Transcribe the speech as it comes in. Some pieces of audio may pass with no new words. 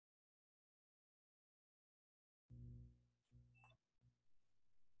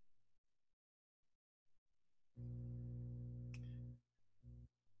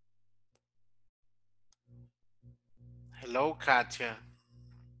Hello, Katia.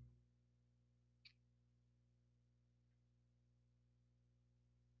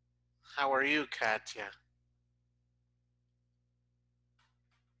 How are you, Katia?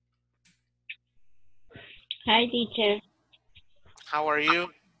 Hi, teacher. How are you?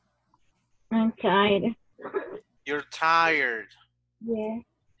 I'm tired. You're tired. Yeah.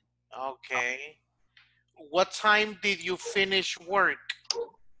 Okay. What time did you finish work?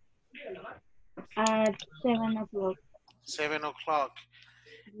 At 7 o'clock. 7 o'clock.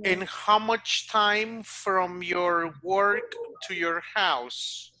 Yeah. And how much time from your work to your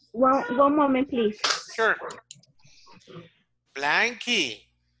house? One moment, please. Sure. Blanky.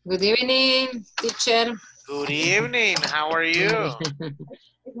 Good evening, teacher. Good evening. How are you?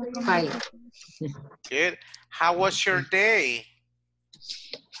 Fine. Good. How was your day?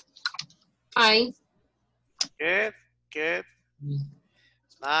 Fine. Good. Good.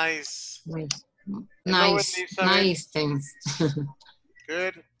 Nice. Nice. Hello, Nice. Elizabeth. Nice, thanks.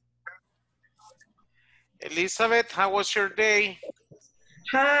 Good. Elizabeth, how was your day?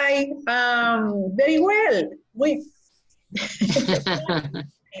 Hi, very well.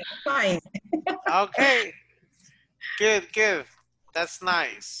 Fine. Okay. Good, good. That's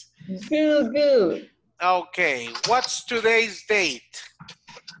nice. Good. Okay, what's today's date?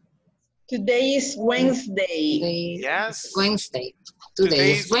 Today is Wednesday. Yes. Wednesday.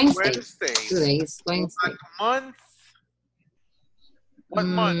 Today is Wednesday. Today is Wednesday. What month? What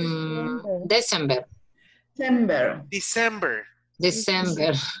month? December. December.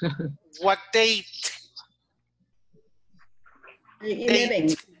 December. What date?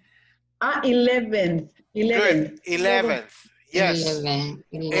 11th. 11th. Good. 11th. Yes. 11.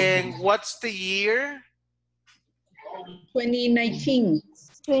 And what's the year? 2019.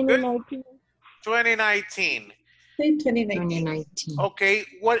 2019. 2019. 2019. Okay,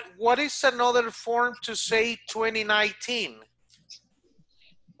 what is another form to say 2019?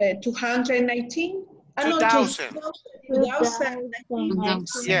 219? 2000. 2019.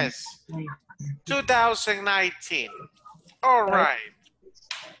 Yes. 2019. All right.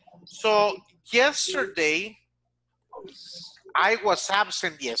 So yesterday, I was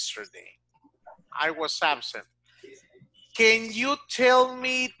absent yesterday. I was absent. Can you tell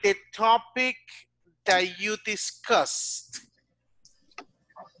me the topic that you discussed?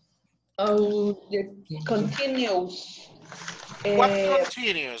 Oh, continuous. What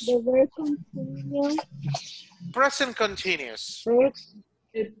continuous? The verb continuous. Present continuous.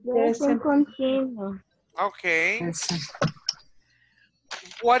 Present continuous. Okay.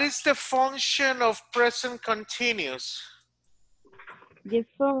 What is the function of present continuous? The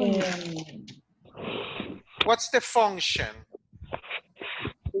phone. What's the function?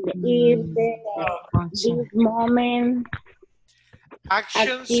 Is this moment.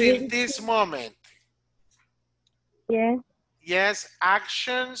 Actions Activity. in this moment. Yes. Yes,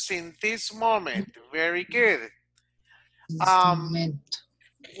 actions in this moment. Very good.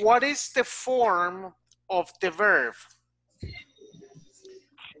 What is the form of the verb?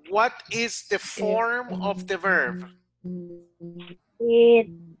 What is the form of the verb? It's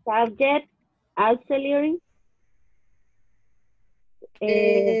subject, auxiliary,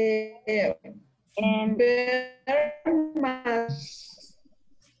 and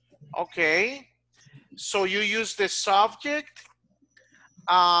Okay, so you use the subject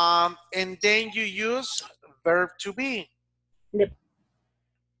and then you use verb to be. the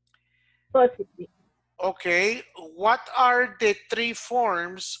positive. Okay, what are the three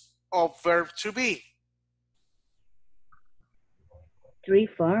forms of verb to be? 3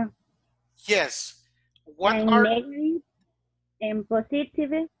 forms. Yes. What And are negative and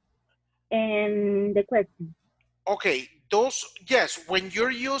positive and the question. okay, those yes, when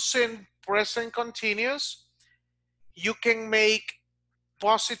you're using present continuous, you can make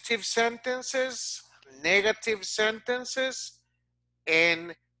positive sentences, negative sentences,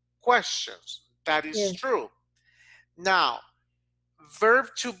 and questions. That is true. Now, verb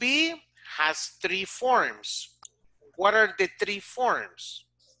to be has three forms. What are the three forms?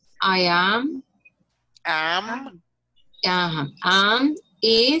 I am. Am. Am,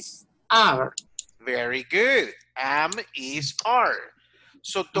 is, are. Very good. Am, is, are.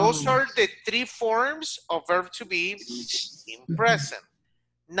 So those are the three forms of verb to be in present.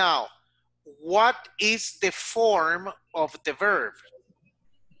 Now, what is the form of the verb?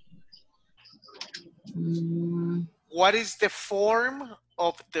 What is the form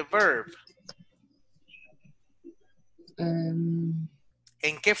of the verb?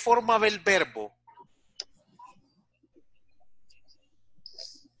 ¿En qué forma va el verbo?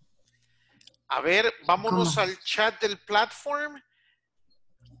 A ver, vámonos al chat del platform.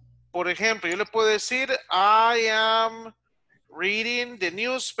 Por ejemplo, yo le puedo decir, I am Reading the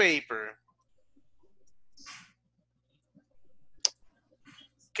newspaper.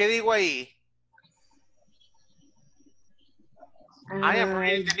 ¿Qué digo ahí? I am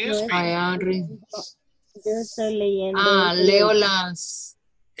reading the newspaper. Yo estoy leyendo. Leo las...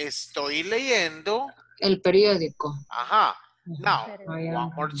 Estoy leyendo. El periódico. Ajá. Now,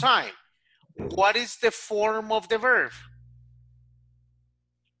 one more time. What is the form of the verb?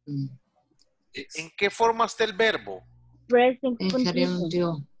 ¿En qué forma está el verbo? Present En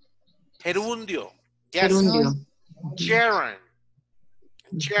gerundio. Gerundio. Yes. Gerundio. Sharon.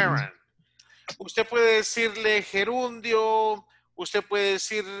 Sharon. Usted puede decirle gerundio, usted puede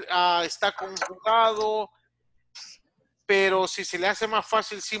decir está conjugado, pero si se le hace más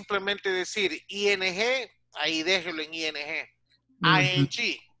fácil simplemente decir ing, ahí déjelo en ing.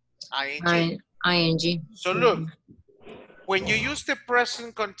 ing. So look, when you use the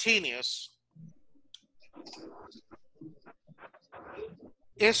present continuous,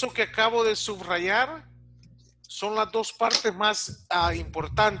 eso que acabo de subrayar son las dos partes más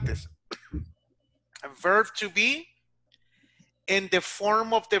importantes. Verb to be and the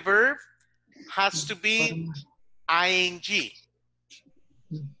form of the verb has to be ing.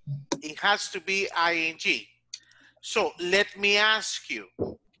 It has to be ing. So let me ask you.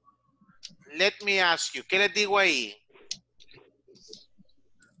 ¿Qué les digo ahí?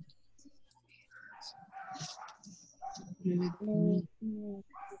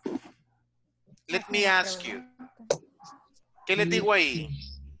 Let me ask you. ¿Qué les digo ahí?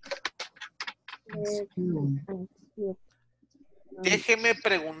 Déjeme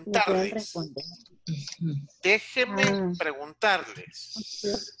preguntarles.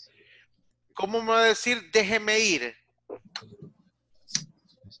 ¿Cómo me va a decir déjeme ir?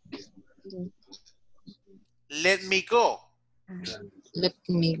 Let me go. Let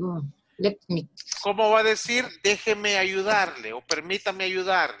me go. Let me. ¿Cómo va a decir déjeme ayudarle o permítame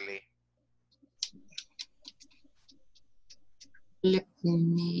ayudarle? Let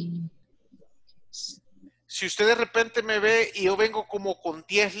me. Si usted de repente me ve y yo vengo como con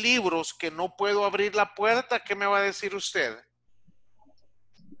 10 libros que no puedo abrir la puerta, ¿qué me va a decir usted?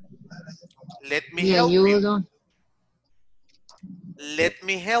 Let me help you. Let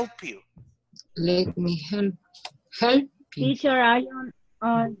me help you. Let me help you. Teacher, I don't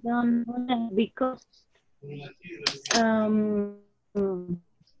know because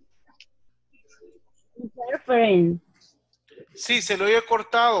interference. Sí, se lo he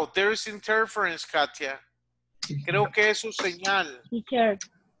cortado. There is interference, Katia. Creo que es su señal. Teacher.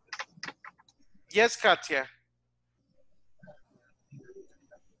 Yes, Katia.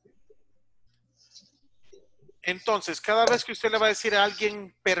 Entonces, cada vez que usted le va a decir a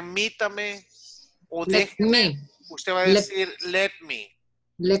alguien, permítame o déjeme, usted va a decir, let me.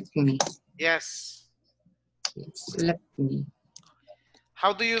 Let me. Yes. Let me.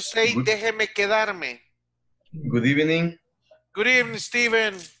 How do you say, déjeme quedarme? Good evening. Good evening,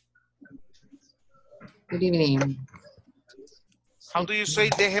 Steven. Good evening. How do you say,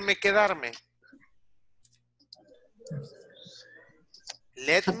 déjeme quedarme?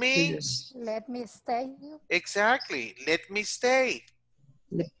 Let me stay. Exactly. Let me stay.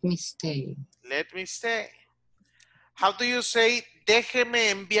 Let me stay. Let me stay. How do you say, déjeme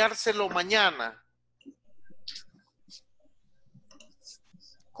enviárselo mañana?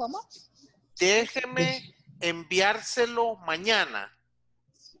 ¿Cómo? Déjeme enviárselo mañana.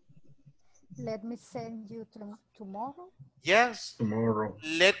 Let me send you tomorrow. Yes. Tomorrow.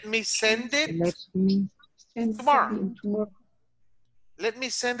 Let me send it Let me tomorrow. Let me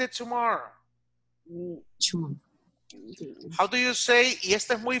send it tomorrow. How do you say, y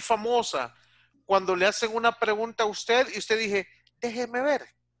esta es muy famosa, cuando le hacen una pregunta a usted y usted dice, déjeme ver.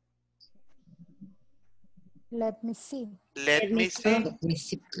 Let me see. Let me see. Let me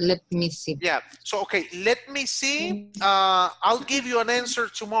see. Let me see. Yeah. So, okay, let me see. I'll give you an answer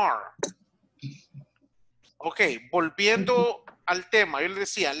tomorrow. Okay, volviendo al tema, yo le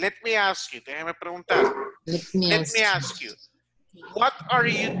decía, let me ask you, déjeme preguntar. Let me ask you. What are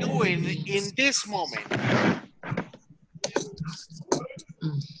you doing in this moment?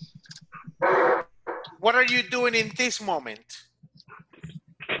 What are you doing in this moment?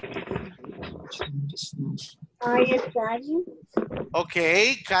 Are you studying?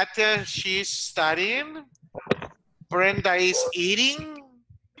 Okay, Katia, she's studying. Brenda is eating.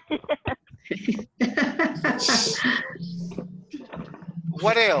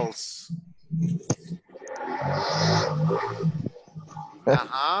 What else?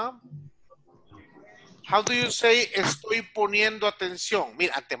 How do you say estoy poniendo atención?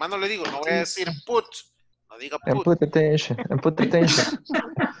 Mira, antemano le digo, no voy a decir put. No diga put. And put attention. And put attention.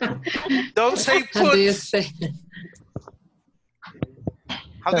 Don't say How put. do you say?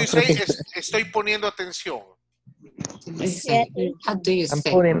 How do you say estoy poniendo atención? How do you I'm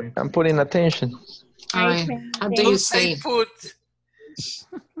say? putting attention. How do you Don't say? say put.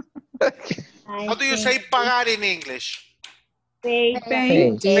 How do you say pagar in English? Pay.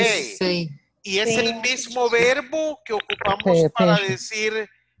 Pay. Do you Pay. say? Y es el mismo verbo que ocupamos Pay para attention. decir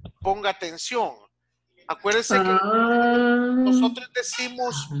ponga atención. Acuérdense que Ah, nosotros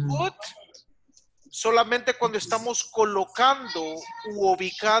decimos put solamente cuando estamos colocando u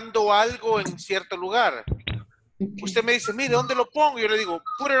ubicando algo en cierto lugar. Usted me dice, mire, ¿dónde lo pongo? Yo le digo,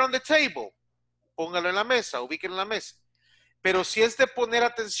 put it on the table. Póngalo en la mesa, ubíquelo en la mesa. Pero si es de poner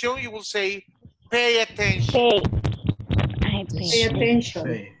atención, you will say, pay attention. pay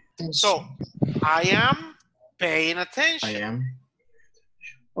attention. So, I am paying attention. I am.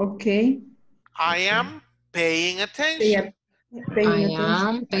 Okay. I am paying Pay, attention. paying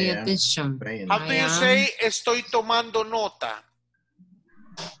attention. Pay attention. How do you say estoy tomando nota?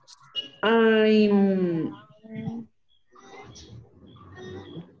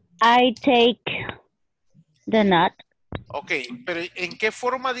 I take the nut. Ok, pero ¿en qué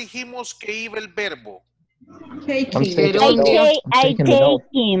forma dijimos que iba el verbo? Taking. I take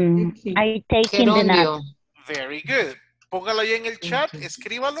him. I take him the nut. Very good. Póngalo ahí en el chat,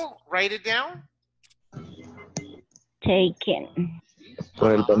 escríbalo, write it down. Taken.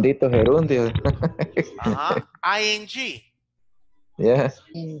 Por el bendito gerundio. Ajá, ing. Yeah.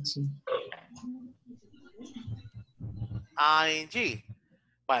 ing.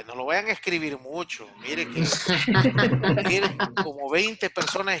 Bueno, no lo vayan a escribir mucho. Mire que tiene como 20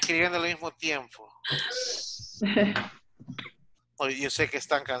 personas escribiendo al mismo tiempo. Yo sé que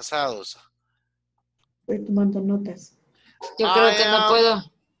están cansados. Estoy tomando notas. Yo creo que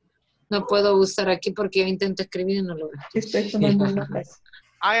no puedo usar aquí porque yo intento escribir y no lo veo. Estoy tomando notas.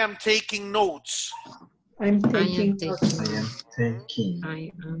 I am taking notes. I'm taking notes.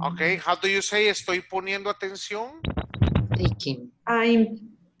 Okay, how do you say estoy poniendo atención? Taking. I'm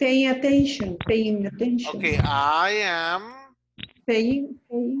paying attention. Paying attention. Okay, I am Paying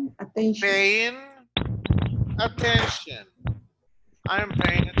attention. paying attention. I am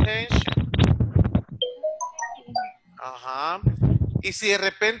paying attention. Ajá. Y si de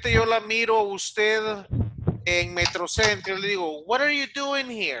repente yo la miro a usted en Metrocentro, le digo, what are you doing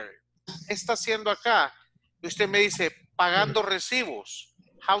here? ¿Qué está haciendo acá? Y usted me dice, pagando recibos.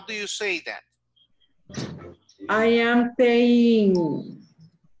 How do you say that? I am paying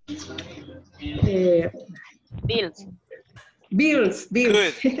Bills. bills.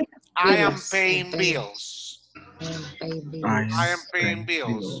 Good. I am Bills. paying bills. I am paying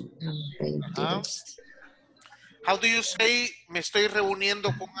bills. Ajá. How do you say me estoy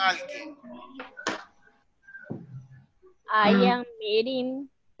reuniendo con alguien? I am meeting.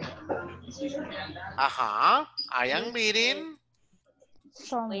 Ajá. I am meeting.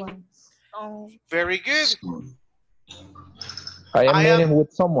 Someone. Very good. I am meeting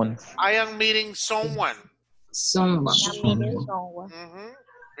with someone. I am meeting someone. Someone. I'm meeting someone.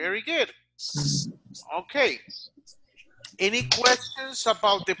 Very good. Okay. Any questions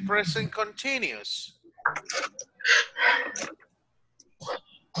about the present continuous?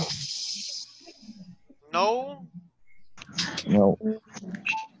 No? No.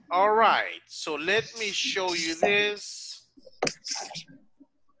 All right. So let me show you this.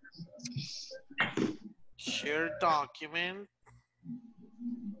 Share document.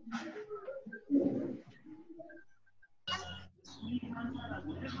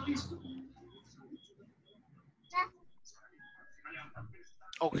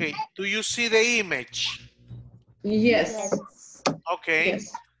 Okay, do you see the image? Yes. Okay.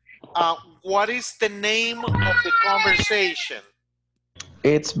 Yes. What is the name of the conversation?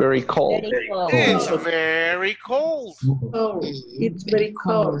 It's very cold. It's very cold. Oh, it's very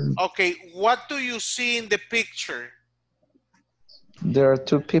cold. Okay, what do you see in the picture? There are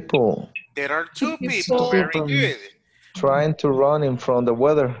two people There are two people, very good. trying to run in from the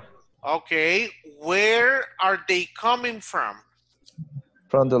weather. Okay, where are they coming from?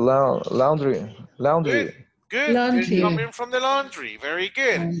 From the laundry. Good, good. Laundry. They're coming from the laundry, very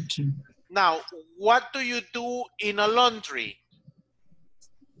good. Now, what do you do in a laundry?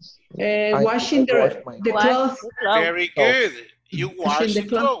 Washing the clothes. Very good. You wash Washing the the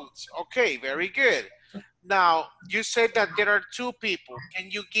clothes. clothes. Okay, very good. Now, you said that there are two people.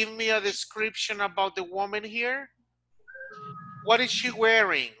 Can you give me a description about the woman here? What is she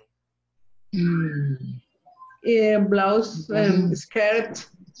wearing? Blouse, skirt,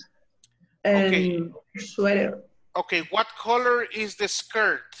 and sweater. Okay, what color is the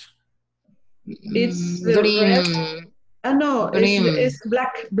skirt? It's green. red. No, it's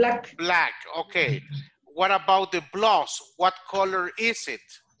black. Black, okay. What about the blouse? What color is it?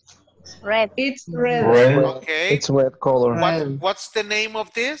 Red. It's red. Okay. It's red color. What's the name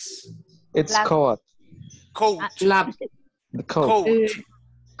of this? It's Black. coat. Coat. Lab. The coat.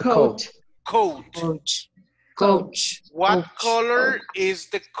 Coat. Coat. Coat. Coach. What color is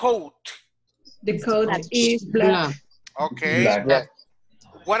the coat? The coat Black. is black. Okay. It's black.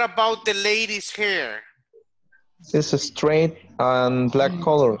 What about the lady's hair? It's a straight and black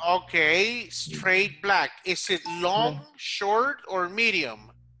color. Okay, straight black. Is it long, short, or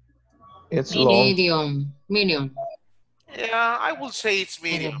medium? It's long. Medium. Medium. Yeah, I will say it's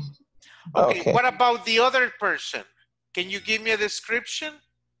medium. Okay, Okay. what about the other person? Can you give me a description?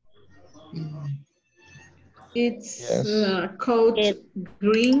 It's Yes. coat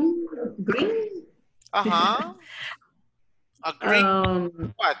green. Uh-huh. A green,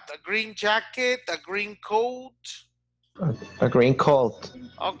 Um, what? A green jacket, a green coat? A green coat.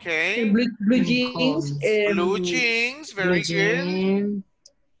 Okay. blue jeans. Blue jeans, very Blue good. jean.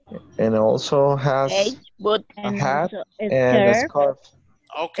 And also has Beige, but a and hat also and a scarf.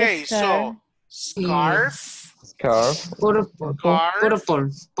 Okay, so scarf. scarf. Purple. Scarf.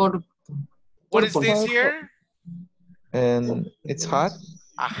 Purple. What is Purple. this here? And it's hot.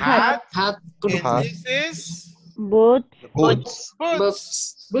 A hat. Hat. And Purple. this is Boots. Boots.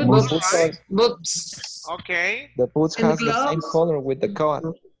 boots. Boots. Boots are, Boots. Okay, the boots And has the same gloves. color with the coat.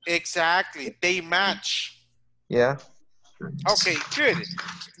 exactly. They match. Yeah. Okay, good.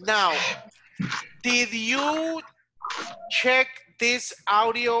 Now, did you check this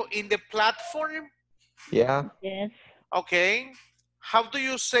audio in the platform? Yeah. Yes. Okay. How do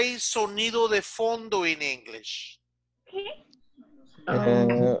you say sonido de fondo in English?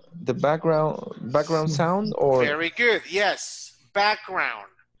 The background sound or Very good. Yes, background.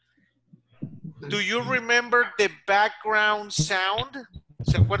 Do you remember the background sound?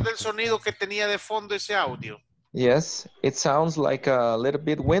 ¿Se acuerda el sonido que tenía de fondo ese audio? yes, it sounds like a little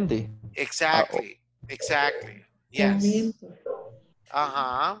bit windy. Exactly. Exactly. Yes.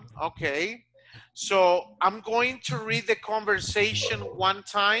 Uh-huh. Okay. So I'm going to read the conversation one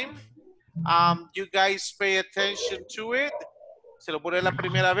time. You guys pay attention to it. Se lo pone la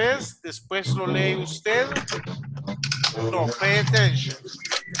primera vez, después lo lee usted. So pay attention.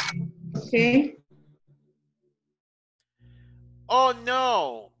 Okay. Oh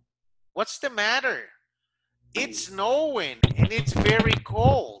no, what's the matter? It's snowing and it's very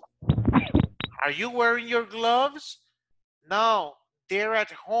cold. Are you wearing your gloves? No, they're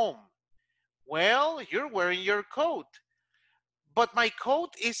at home. Well, you're wearing your coat. But my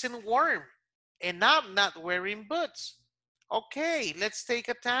coat isn't warm and I'm not wearing boots. Okay, let's take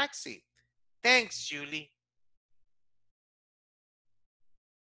a taxi. Thanks, Julie.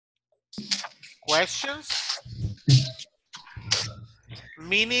 Questions?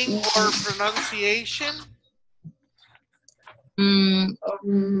 Meaning or pronunciation?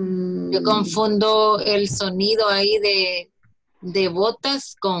 Yo confundo el sonido ahí de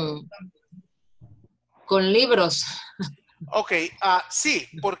botas con libros. Ok, sí,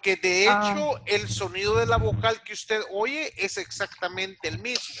 porque de hecho el sonido de la vocal que usted oye es exactamente el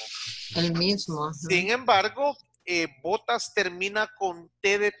mismo. El mismo. Sin embargo, botas termina con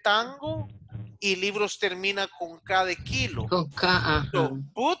T de tango y libros termina con K de kilo. Con K, ajá. So,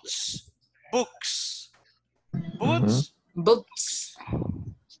 boots, books. Boots, Books.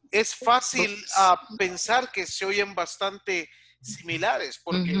 es fácil pensar que se oyen bastante similares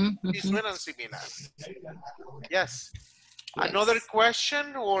porque sí suenan similares. Yes. Another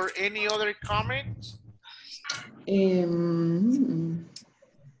question or any other comment?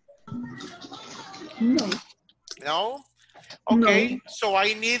 No. No? Okay, No. so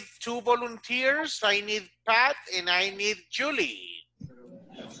I need 2 volunteers. I need Pat and I need Julie.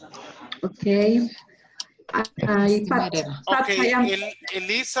 Okay. Pat, Okay, I am.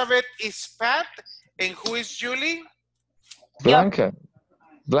 Elizabeth is Pat. And who is Julie? Blanca.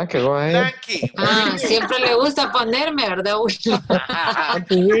 Blanca, go ahead. Blanqui. Siempre le gusta ponerme, ¿verdad, Willy? I want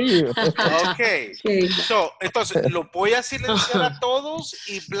to hear you. Okay. So, entonces, lo voy a silenciar a todos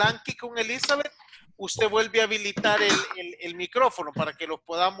y Blanqui con Elizabeth, usted vuelve a habilitar el micrófono para que los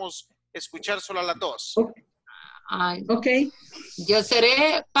podamos escuchar solo a las dos. Ok. Yo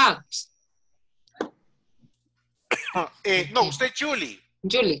seré Pat. No, usted Julie.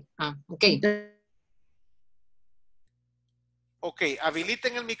 Julie. Ok. Ok,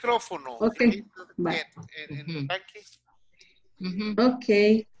 habiliten el micrófono. Ok. Bye.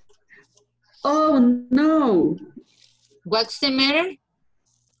 Okay. Oh, no. What's the matter?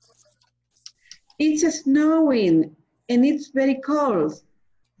 It's snowing and it's very cold.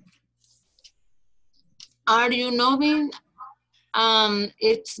 Are you knowing?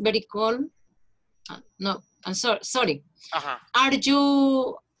 It's very cold. No, I'm sorry. Ajá. Are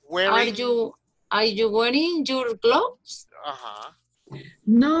you Wearing. are you wearing your gloves? Ajá.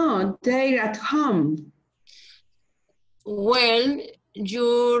 No, they're at home. Well,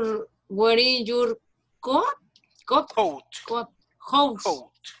 you're wearing your coat? Coat. Hose.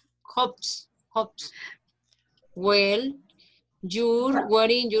 Coat. Hops. Well, you're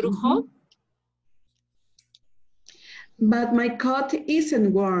wearing your coat? But my coat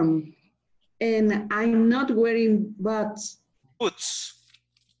isn't warm. And I'm not wearing boots. Boots.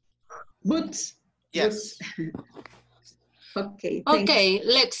 Boots. Yes. Boots. Okay, thanks. Okay,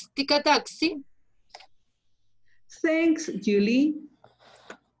 let's take a taxi. Thanks, Julie.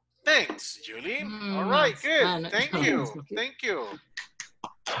 Thanks, Julie. All right, good. Thank you. Thank you.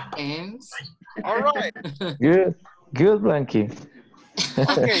 Thanks. All right. Good, Blanky.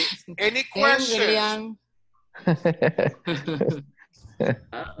 Okay, any questions? William.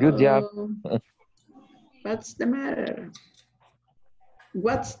 Good job. What's the matter?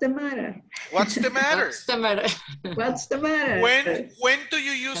 What's the matter? What's the matter? What's the matter? What's the matter? When do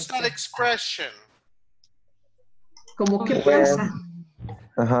you use that expression? ¿Cómo que pasa?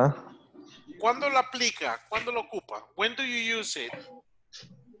 Ajá. ¿Cuándo lo aplica? ¿Cuándo lo ocupa? When do you use it?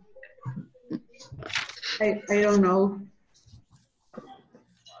 I don't know.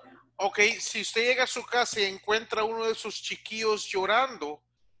 Ok, si usted llega a su casa y encuentra a uno de sus chiquillos llorando,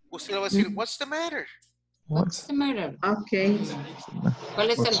 usted le va a decir, what's the matter? What's the matter? Okay.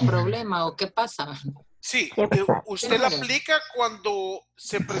 ¿Cuál es el problema o qué pasa? Sí, usted la aplica cuando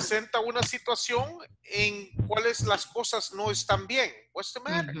se presenta una situación en cuales las cosas no están bien. What's the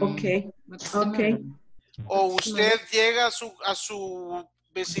matter? Okay. Okay. O usted llega a su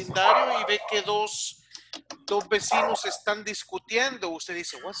vecindario y ve que dos vecinos están discutiendo. Usted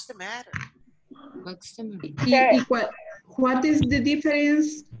dice, what's the matter? What's the matter? ¿Y what is the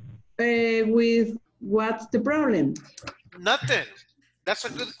difference with what's the problem? Nothing. That's a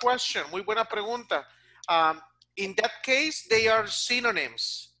good question. Muy buena pregunta. In that case, they are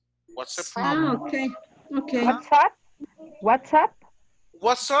synonyms. What's the problem? Ah, okay. Okay. What's up?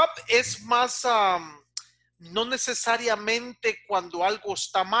 What's up es más, no necesariamente cuando algo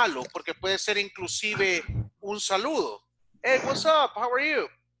está malo, porque puede ser inclusive un saludo. Hey, what's up? How are you?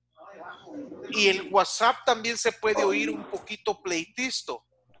 Y el WhatsApp también se puede oír un poquito pleitisto.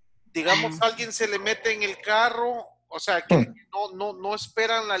 Digamos, alguien se le mete en el carro, o sea, que no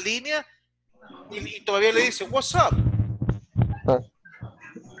esperan la línea y todavía le dice, what's up?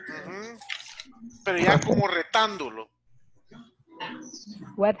 Pero ya como retándolo.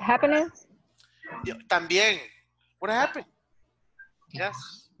 What happened? También, what happened?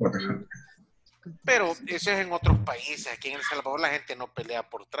 Yes. Pero eso es en otros países. Aquí en El Salvador la gente no pelea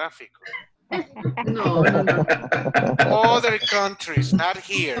por tráfico. No. Other countries, not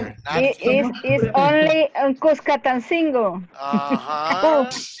here. Not here. It's only en Cuscatancingo. Ajá.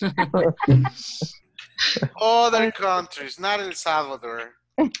 Other countries, not El Salvador.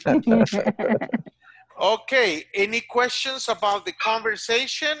 Okay, any questions about the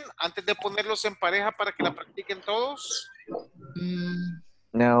conversation antes de ponerlos en pareja para que la practiquen todos?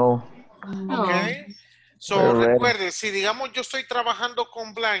 No. Okay. So recuerde, si digamos yo estoy trabajando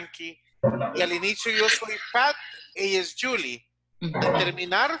con Blanqui y al inicio yo soy Pat, ella es Julie. Al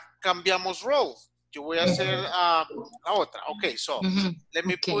terminar, cambiamos role. Yo voy a hacer la otra. Okay, so let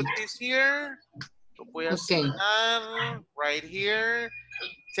me put this here. Lo voy a asignar right here.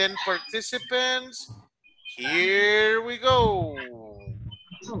 10 participants. Here we go.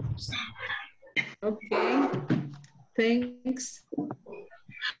 Okay. Thanks.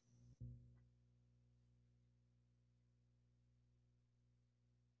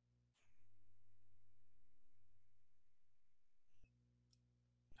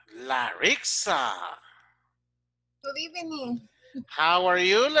 Larixa. Good evening. How are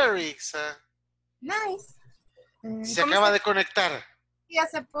you, Larixa? Nice. Se acaba de conectar. Sí,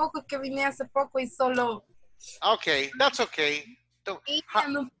 hace poco, es que vine hace poco y solo... Okay, that's okay. Y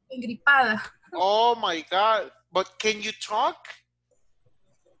ando un poco engripada. Oh my God. But can you talk?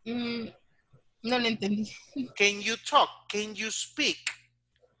 No lo entendí. Can you talk? Can you speak?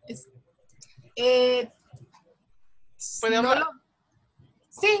 ¿Puede hablar?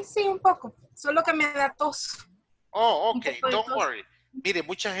 Sí, un poco. Solo que me da tos. Oh, okay. Don't worry. Mire,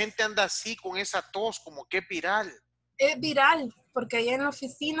 mucha gente anda así con esa tos, como que es viral. Es viral, porque allá en la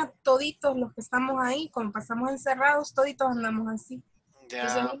oficina, toditos los que estamos ahí, cuando pasamos encerrados, toditos andamos así.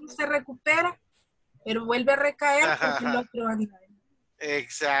 Entonces uno se recupera, pero vuelve a recaer porque el otro anda.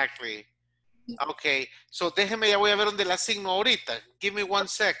 Exactly. Okay. So déjeme, ya voy a ver dónde la asigno ahorita. Give me 1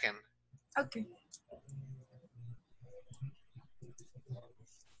 second. Okay.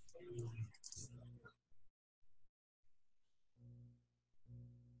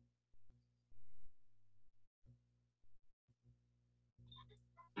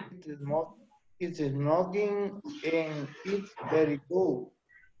 It's smoking and it's very cool.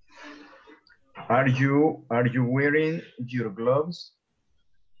 Are you wearing your gloves?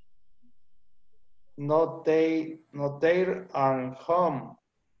 Not there at home.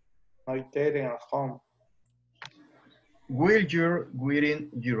 Not there at home. Will you wearing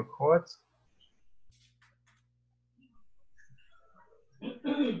your coat?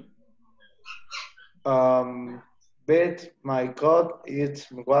 Bet my God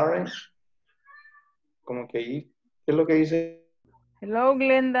it's Warren. Como que ahí, ¿qué es lo que dice? Hello,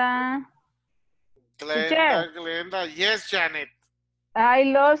 Glenda. Teacher. Glenda. Yes, Janet. I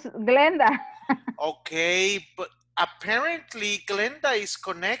lost Glenda. Okay, but apparently Glenda is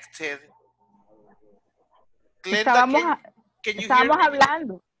connected. Glenda, can you hear me? Estábamos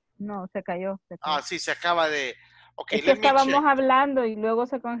hablando. No, se cayó. Ah, sí, se acaba de... Okay, es que estábamos hablando y luego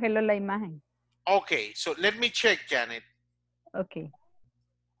se congeló la imagen. Okay, so let me check, Janet. Okay.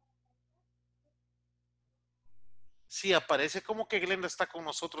 Sí, aparece como que Glenda está con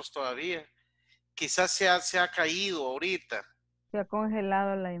nosotros todavía. Quizás se ha caído ahorita. Se ha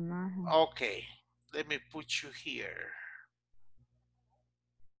congelado la imagen. Okay, let me put you here.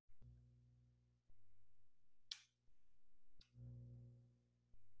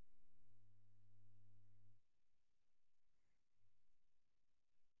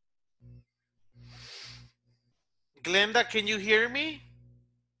 Glenda, can you hear me?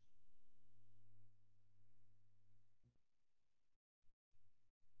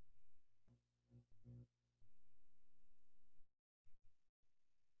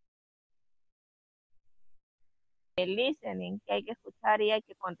 El listening, que hay que escuchar y hay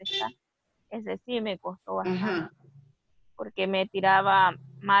que contestar. Ese sí me costó bastante. Porque me tiraba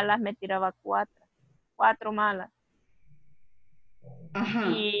cuatro malas.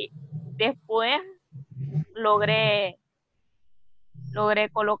 Y después logré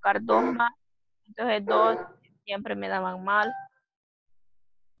colocar 2 más. Entonces 2 siempre me daban mal.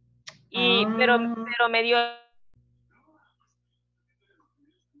 Pero me dio...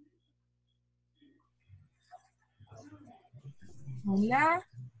 Hola.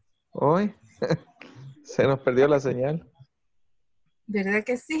 Hoy se nos perdió la señal. ¿Verdad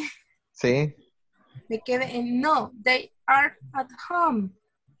que sí? Sí. Me quedé en no. They are at home.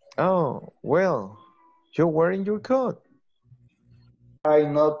 Oh, well, you're wearing your coat.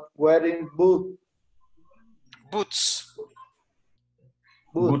 I'm not wearing Boots.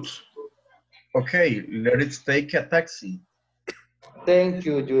 Okay, let's take a taxi. Thank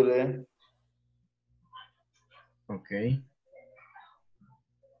you, Julie. Okay.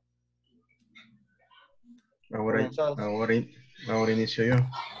 Ahora inicio yo.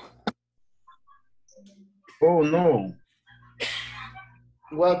 Oh, no.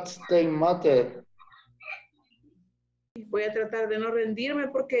 What's the matter? Voy a tratar de no rendirme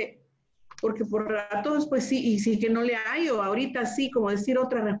porque por ratos, pues sí, y sí que no le hallo, ahorita sí, como decir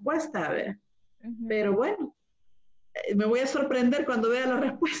otra respuesta, a ver. Pero bueno, me voy a sorprender cuando vea la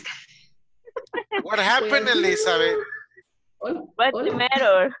respuesta. What happened, Elizabeth? What's the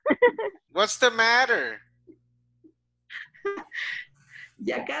matter? What's the matter?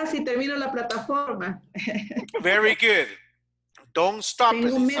 Ya casi termino la plataforma. Very good. Don't stop,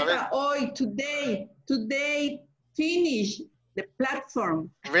 Tengo Elizabeth. meta hoy, today, finish the platform.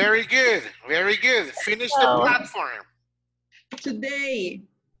 Very good, very good. Finish the platform. Today.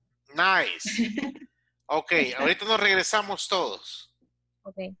 Nice. Ok, ahorita nos regresamos todos.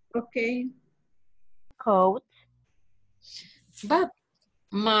 Okay. Coat. But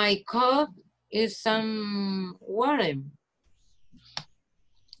my coat is warm.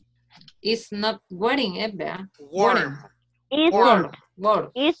 It's not wearing, Eva. Warm. Isn't warm.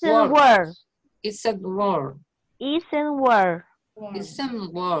 Isn't warm. Isn't warm. Isn't warm.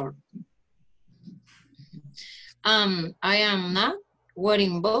 Isn't warm. I am not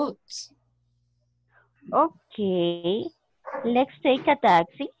wearing boots. Okay. Let's take a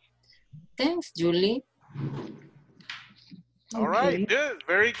taxi. Thanks, Julie. All right, good,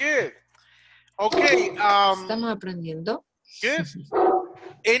 very good. Okay. Estamos aprendiendo. Good.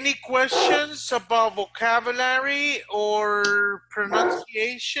 Any questions about vocabulary or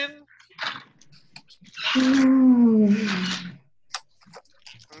pronunciation?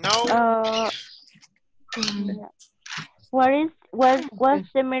 No. What's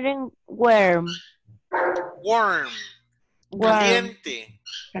the meaning worm? Warm. Caliente.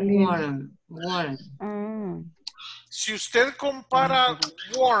 Warm. Si usted compara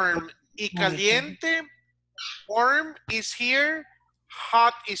warm y caliente, warm is here,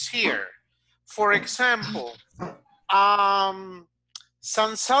 hot is here. For example,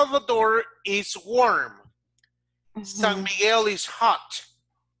 San Salvador is warm. San Miguel is hot.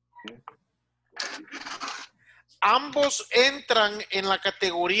 Ambos entran en la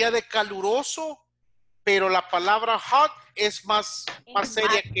categoría de caluroso, pero la palabra hot es más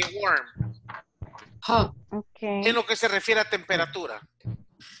seria que warm. Hot. Okay. En lo que se refiere a temperatura.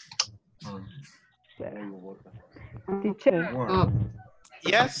 Teacher. Hot.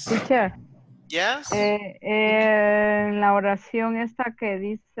 Yes. Teacher. Yes. En la oración esta que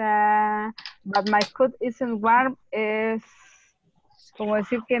dice, but my coat isn't warm, es como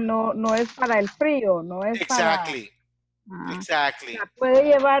decir que no es para el frío, no es Exactly. para... Exactly. O sea, puede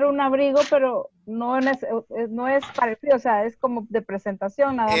llevar un abrigo, pero no es para el frío, o sea, es como de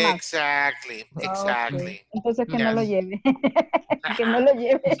presentación nada más. Exactly. Exactly. Okay. Entonces que no Yes. lo lleve. Que no lo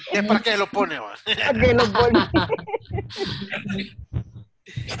lleve. ¿Y para qué lo pone? Va? ¿Para qué lo pone?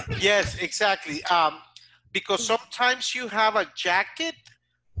 Yes, exactly. Because sometimes you have a jacket,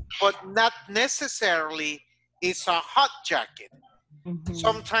 but not necessarily it's a hot jacket.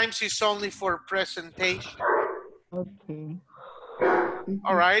 Sometimes it's only for presentation. Okay.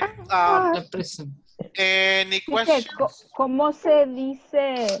 All right. Any questions? ¿Cómo se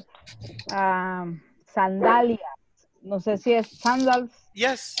dice sandalias? No sé si es sandals.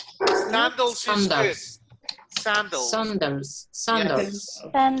 Yes, sandals is good. Sandals. Sandals. Sandals.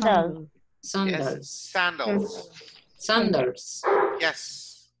 Sandals. Sandals. Yes, sandals. Sandals.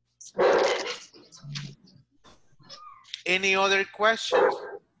 Yes. Any other questions?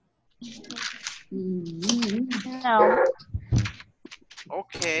 No.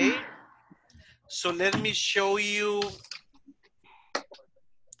 Okay. So let me show you.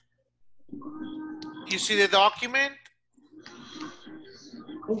 You see the document?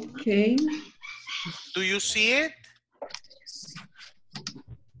 Okay. Do you see it?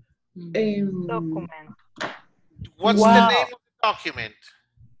 Document. What's the name of the document?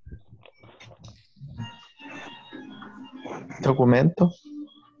 Documento?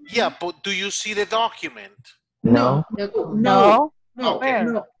 Yeah, but do you see the document? No. No. Okay.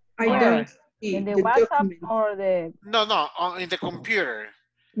 No, I Where? don't see In the the WhatsApp document. or the... No, in the computer.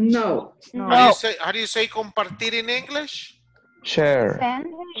 No. How do you say compartir in English? Share.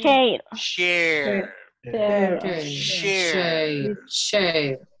 Share. Share.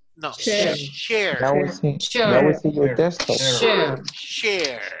 Share. No, Share. share. Now we see your desktop.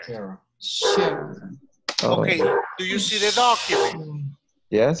 Share. Oh, Okay, do you see the document?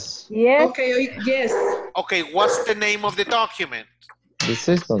 yes. Yes. Okay, yes. Okay, what's the name of the document? The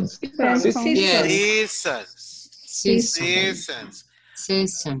systems. Seasons.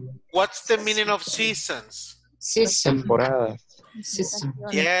 What's the meaning of seasons? Temporadas.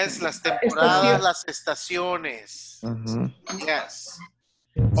 Yes, las temporadas, las estaciones. Yes.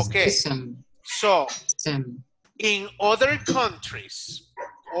 Okay. So, in other countries,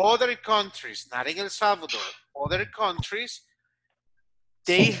 not in El Salvador, other countries,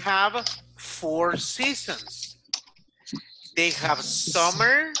 they have 4 seasons. They have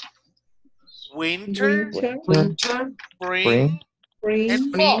summer, winter, spring,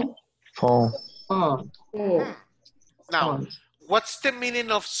 and fall. Now, what's the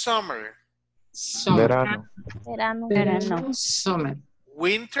meaning of summer? Verano. Summer.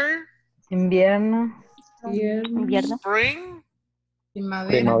 Winter, Invierno. spring,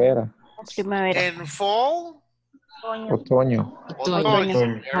 Primavera. and fall, Otoño.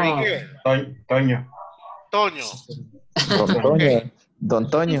 Very good. Toño. Don Toño. Don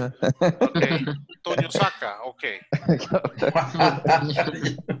Toño. Okay. Toño Saca. Okay.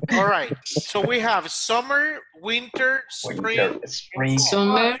 All right. So we have summer, winter, spring,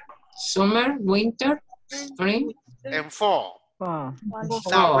 Summer, winter, spring, and fall. Oh.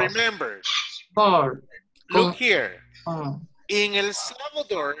 Now remember, fall. look here. In El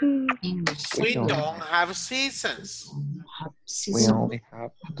Salvador, we don't have seasons. We only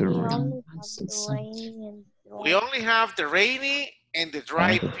have the rain. We only have the rainy and the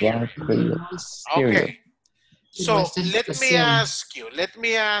dry period. Okay. So let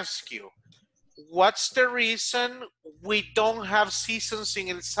me ask you, what's the reason we don't have seasons in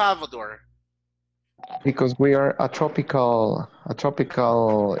El Salvador? Because we are a tropical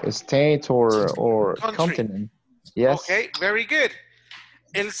state or continent. Yes. Okay, very good.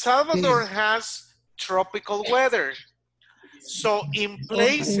 El Salvador has tropical weather. So in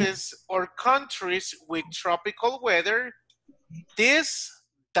places or countries with tropical weather, this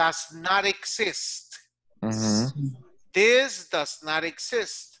does not exist. This does not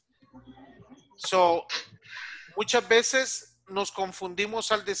exist. So, muchas veces nos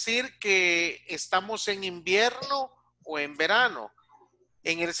confundimos al decir que estamos en invierno o en verano.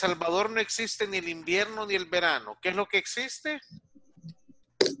 En El Salvador no existe ni el invierno ni el verano. ¿Qué es lo que existe?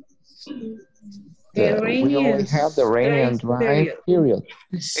 We only have the rainy and dry period.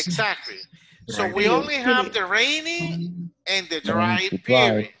 Exactly. So Right. we only have the rainy and the dry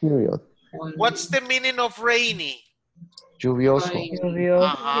period. What's the meaning of rainy? Lluvioso.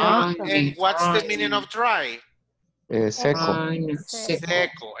 And what's the meaning of dry? Seco.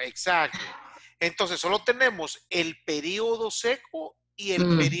 Seco, exactly. Entonces solo tenemos el periodo seco y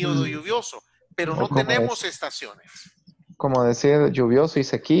el periodo lluvioso, pero no tenemos estaciones. Como decir lluvioso y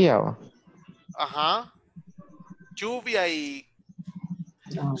sequía. Ajá. Lluvia y...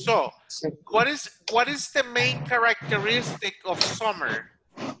 So, what is the main characteristic of summer?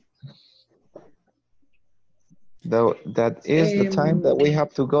 That is the time that we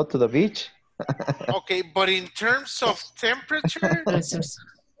have to go to the beach. Okay, but in terms of temperature?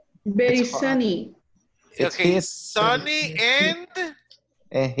 Very sunny. Okay, sunny and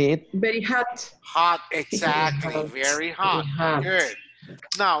heat. Very hot. Hot, exactly. Very hot. Good.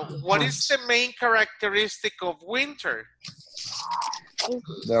 Now, what is the main characteristic of winter?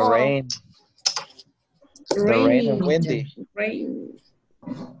 The rain. The rain and windy. Rain.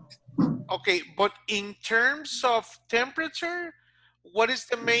 Okay, but in terms of temperature, what is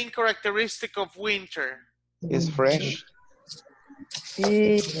the main characteristic of winter? It's fresh.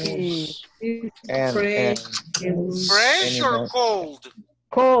 Fresh or cold?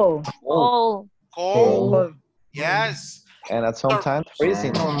 Cold. Cold. Yes. And at some time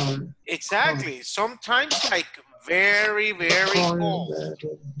freezing. Exactly. Sometimes like very, very cold.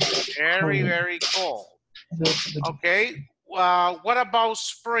 Very, very cold. Okay. What about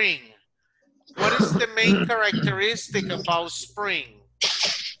spring? What is the main characteristic about spring?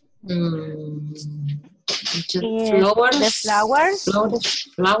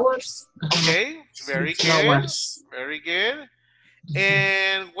 Flowers. Okay, very good. Very good.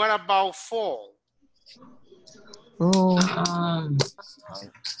 And what about fall?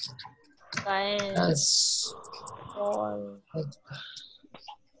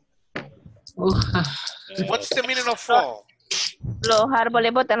 What's the meaning of fall? Los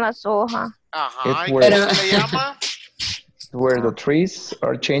árboles botan las hojas. Ajá. ¿Y cómo se llama? Where the trees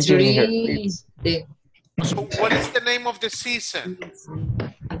are changing their leaves. So what is the name of the season?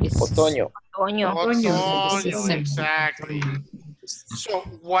 Otoño. Otoño, exactly. So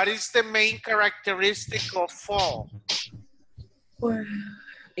what is the main characteristic of fall?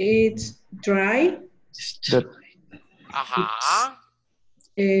 It's dry. Ajá.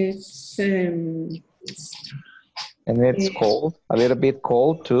 It's and it's cold, a little bit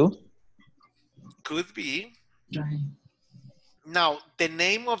cold too. Could be. Now, the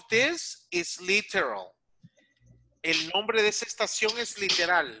name of this is literal. El nombre de esa estación es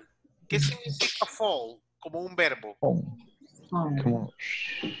literal. ¿Qué significa fall como un verbo?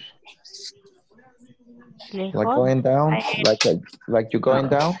 Like going down, like you're going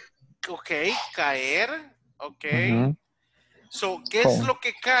down. Ok, caer. Ok. So, ¿qué es lo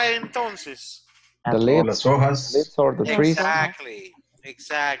que cae entonces? The leaves, las hojas. leaves or the trees.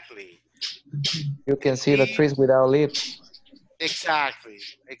 Exactly. You can see the trees without leaves. Exactly.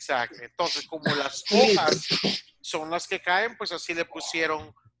 Entonces, como las hojas son las que caen, pues así le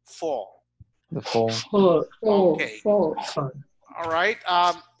pusieron fall. The fall. Okay. Fall. All right.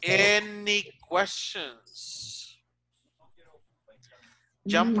 Any questions?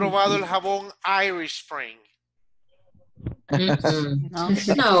 ¿Ya han probado el jabón Irish Spring?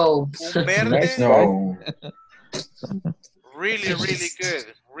 No. Un verde. No. Really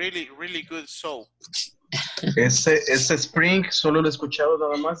good. Really good soap. Ese Spring solo lo he escuchado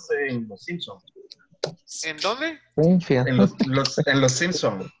nada más en Los Simpsons. ¿En dónde? Springfield. En los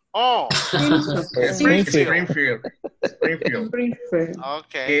Simpsons. Oh. Springfield.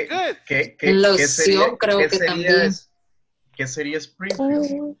 Okay, good. Loción creo que también. ¿Qué sería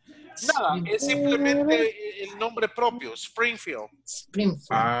Springfield? Nada, es simplemente el nombre propio, Springfield.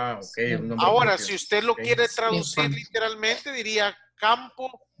 Ah, ok. El nombre Ahora, propio. Si usted lo quiere traducir literalmente, diría campo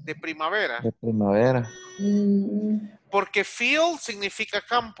de primavera. De primavera. Porque field significa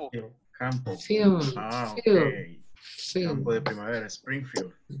campo. Campo. Field. Ah, ok. Campo de primavera,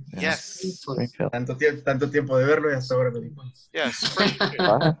 Springfield. Yes. Springfield. Tanto tiempo de verlo y hasta ahora me di cuenta. Yes,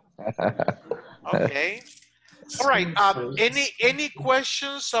 Springfield. Okay. All right. Any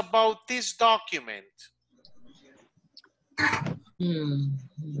questions about this document?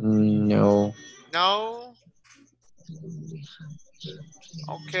 No. No?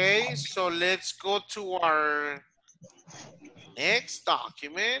 Okay, so let's go to our next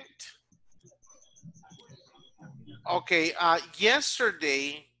document. Okay,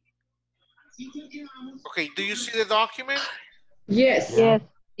 yesterday. Okay, do you see the document? Yes.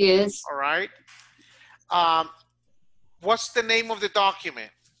 All right. What's the name of the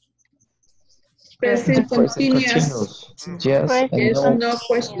document? Present continuous. Yes and Yes, no. no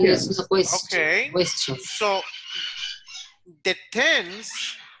question. Yes, no question. Okay. Question. So the tense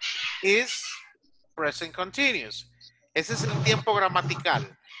is present continuous. Ese es el tiempo gramatical.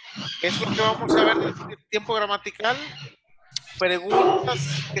 Es lo que vamos a ver del tiempo gramatical. Preguntas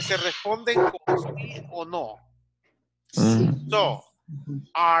que se responden con sí o no. So,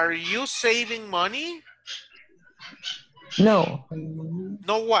 are you saving money? No.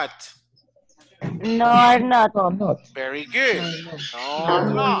 No what? No, I'm not. No, I'm not. Very good. No,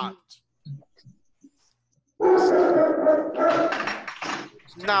 I'm not.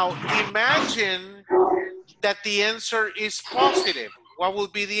 Now, imagine that the answer is positive. What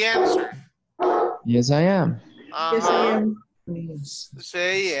would be the answer? Yes, I am. Yes, I am.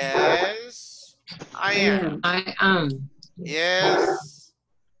 Say yes, I am. I am. Yes,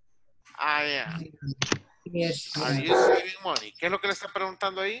 I am. Yes, I Are am. you saving money? ¿Qué es lo que le está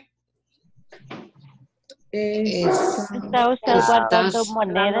preguntando ahí? ¿Está usted guardando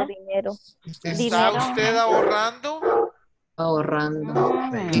monedas? Dinero. ¿Está Dinero. usted ahorrando? Ahorrando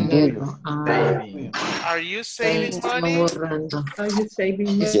dinero. Are you saving Está money? ahorrando. Are you saving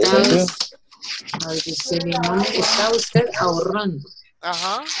money? Yes, I do. Are you saving money? Está usted ahorrando.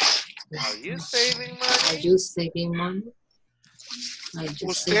 Ajá. Are you saving Are money? you saving money? Are you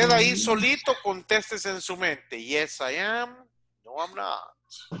Usted saving ahí money? solito contestes en su mente. Yes, I am. No, I'm not.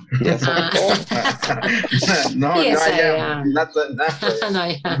 Yes, I am. No, Yes, no, I am. Not, No,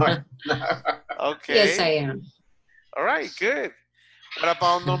 I am. Okay. Yes, I am. All right, good. What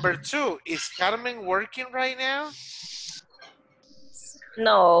about number 2? Is Carmen working right now?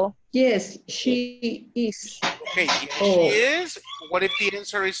 No. Yes, she is. Okay, yes, she is. What if the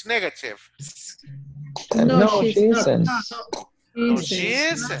answer is negative? No, she she's isn't. No, she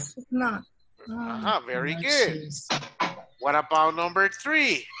isn't. It's not. Very good. What about number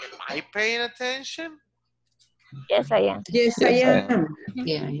 3? Am I paying attention? Yes, I am. Yes, I Yes, I am.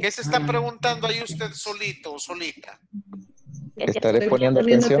 Yeah, ¿Qué se está preguntando ahí usted solito o solita? Estaré poniendo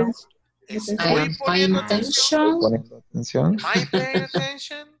atención. I ¿Estoy am paying poniendo atención? attention. Poniendo atención. Am I paying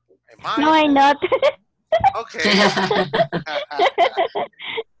attention? Am No, I? I'm not. Okay.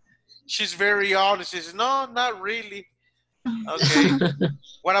 She's very honest. She says, no, not really. Okay.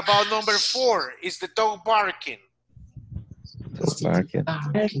 What about number 4? Is the dog barking? Barking. The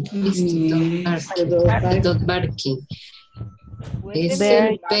dog barking. Es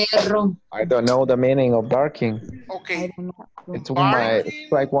el perro. I don't know the meaning of barking. Okay. It's my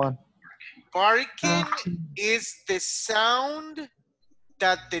strike one. Barking is the sound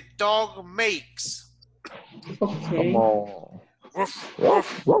that the dog makes. Okay. Como... Ruff,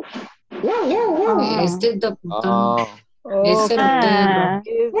 ruff. Es el dog. Es el Okay. perro.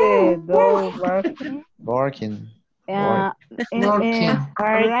 Is the dog barking? Barking. Barking.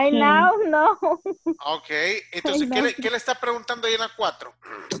 Right now, no. Okay. Entonces, ¿qué le está preguntando ahí en la 4?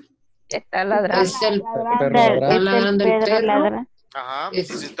 Está ladrando. Es el perro está ladrando el perro. Ladra. Ajá. Es-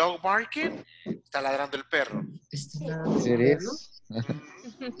 Is the dog barking? Está ladrando el perro. Está ladrando el It perro. is.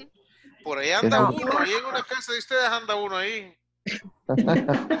 Por ahí anda No. uno, ahí en una casa de ustedes anda uno ahí.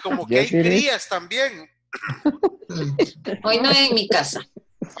 Como que Yes, hay it is. crías también. Hoy no es en mi casa.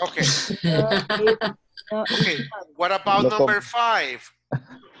 Okay. Okay. What about Loco. number 5?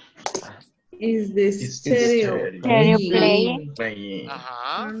 Is the stereo. Stereo playing. Playing.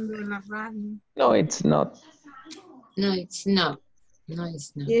 Ajá. Cuando la radio. No, it's not. No, it's not. No,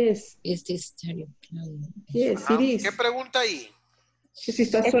 it's not. Yes, It's the stereo playing. yes, Ajá. it is. ¿Qué pregunta ahí? Que si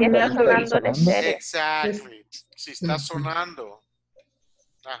está Es que está sonando. sonando el estéreo. Exactly. Si está sonando.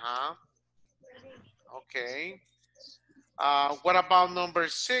 Ajá. Okay. What about number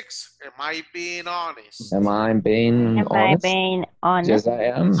 6? Am I being honest? Am I being Am I honest? being honest? Yes, I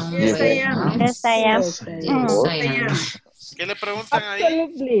am. Yes, I am. Yes, I am. Yes, I am. ¿Qué le preguntan ahí?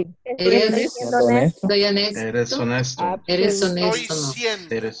 Absolutely. Eres, siendo honesto. soy honesto. Eres honesto. Eres Estoy honesto, ¿no?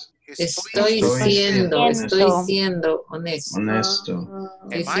 siendo. Eres Estoy Estoy siendo, siendo. estoy siendo honesto. honesto.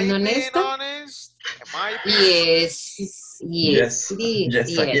 Am ¿Es I siendo being honesto? honest? Am I being... Yes, yes, yes,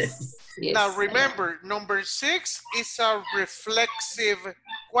 yes. Now remember, number 6 is a reflexive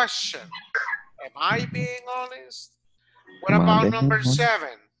question. Am I being honest? What Am I about being number honest? 7?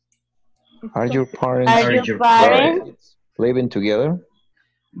 Are your parents Are your parents living together?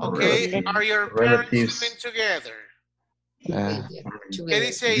 Okay, are your parents Relatives. living together? ¿Qué Together.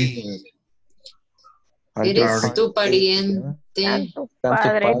 dice ahí? Are your ¿Eres parents tu living together? pariente? tus ¿Están tus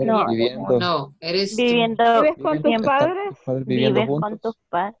padres? padres No. viviendo? No, eres tú. Viviendo, ¿Vives con tus ¿Están padres? tus padres viviendo vives con juntos? tus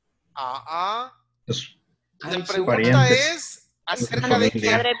padres. Los La Ay, pregunta parientes. es acerca de Familia.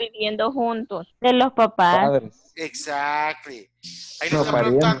 qué. Padres viviendo juntos. De los papás. Padres. Exactly. Ahí le No, está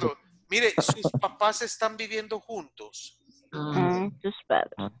parientes. preguntando, Mire, sus papás están viviendo juntos. Tus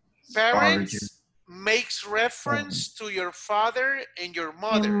padres. Parents makes reference to your father and your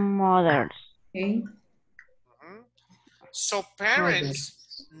mother. Mothers. Okay. So parents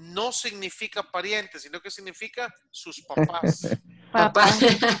no significa parientes, sino que significa sus papás. Papá.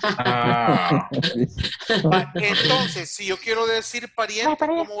 Entonces, si yo quiero decir pariente,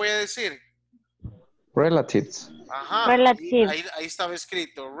 ¿cómo voy a decir? Relatives. Ajá, Relatives. ahí estaba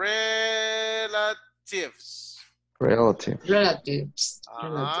escrito. Relatives. Relatives.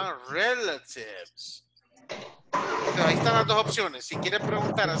 Ajá, relatives. Pero ahí están las dos opciones. Si quiere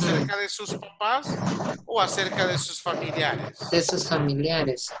preguntar acerca de sus papás o acerca de sus familiares. De sus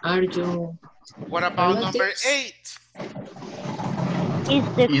familiares. Are you What about number relatives? 8? Is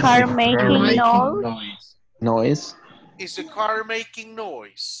the car making noise? Noise. Is the car making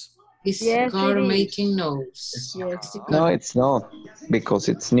noise? Is the car making noise? Yes. No, it's not, because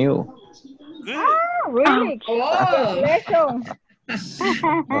it's new. Good. Oh, really? Congratulations.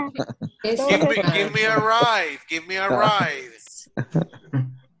 Give me a ride. Give me a ride.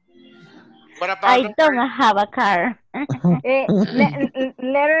 What about I don't have a car.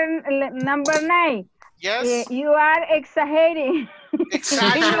 Letter number 9. Yes. You are exaggerating.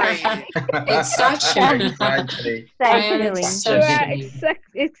 Exaggerating. Exaggerating.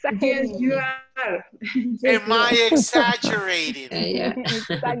 Yes, you are. Am I exaggerating? Yes.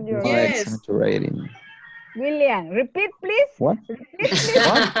 Exaggerating. William, repeat, please. What? Repeat, please.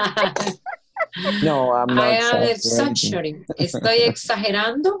 No, I'm not I am exaggerating. exaggerating. ¿Estoy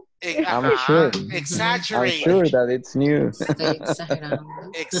exagerando? I'm sure. Exaggerating. I'm sure that it's new. Estoy exagerando.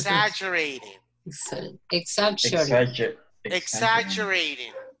 Exaggerating. Exaggerating.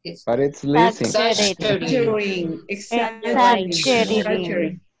 Exaggerating. But it's listening. Exaggerating.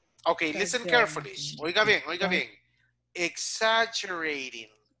 Exaggerating. Okay, listen carefully. Oiga bien, oiga bien. Exaggerating.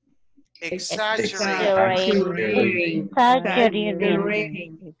 Exaggerating.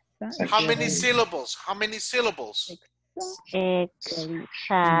 Exaggerating. How many syllables? How many syllables? Exaggerating.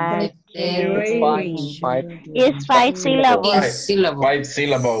 Five. It's 5 syllables. 5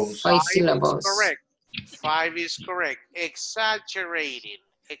 syllables. 5 Is syllables. correct. 5 is correct. Exaggerating.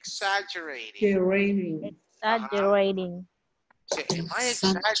 Exaggerating. Exaggerating. So, am I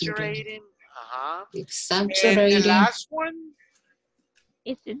exaggerating? And the Exaggerating. last one?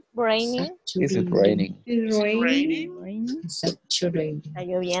 Is it raining? Is it raining? Is it raining? Exaggerating. ¿Está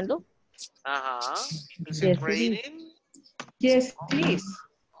lloviendo? Is it raining? Yes, please.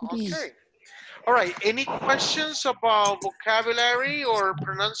 Okay. All right. Any questions about vocabulary or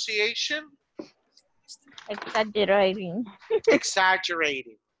pronunciation? Exaggerating.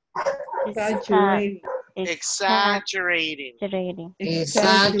 Exaggerating. Exaggerating. Exaggerating. Exaggerating.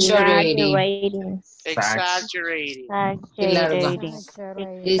 Exaggerating. Exaggerating.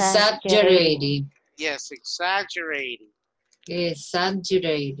 Exaggerating. Yes, exaggerating.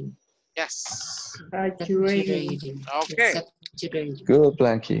 Exaggerating. Yes. Exaggerating. Okay. Exaggerating. Good,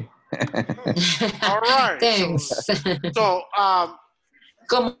 Blanky. All right. Thanks. So,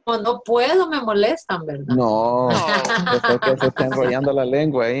 Como no puedo, me molestan, ¿verdad? No, porque se está enrollando la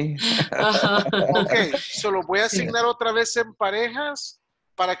lengua ahí. ok, solo voy a asignar otra vez en parejas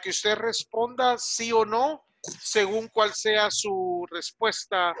para que usted responda sí o no según cuál sea su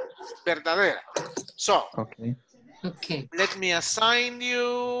respuesta verdadera. So, Okay. Let me assign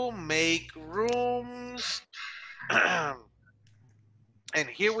you, make rooms, and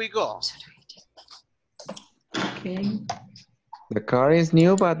here we go. Okay. The car is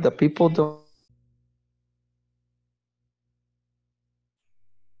new, but the people don't.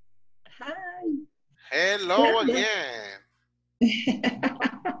 Hi. Hello again.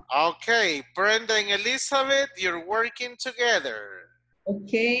 Okay, Brenda and Elizabeth, you're working together.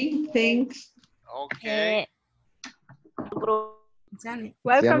 Okay, thanks. Okay.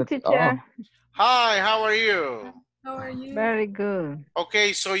 Welcome, teacher. Hi, how are you? How are you? Very good.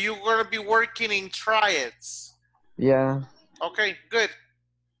 Okay, so you're going to be working in triads. Yeah. Okay, good.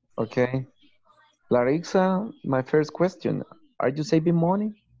 Okay. Larissa, my first question. Are you saving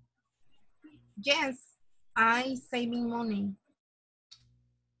money? Yes, I saving money.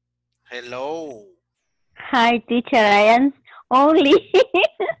 Hello. Hi, teacher. I am only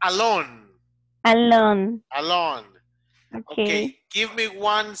Alone. alone. Alone. Okay. Give me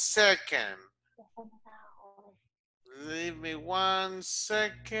 1 second. Give me 1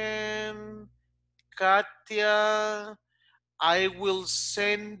 second. Katia, I will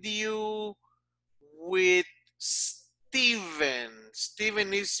send you with Steven.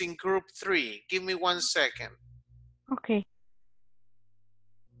 Steven is in group 3. Give me 1 second. Okay.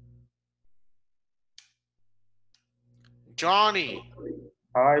 Johnny,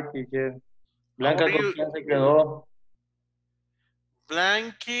 Hi, teacher. How Blanca, are ¿con you? quién se quedó?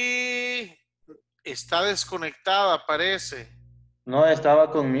 Blanqui está desconectada, parece. No,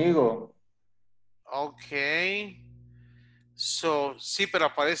 estaba conmigo. Ok. So, sí,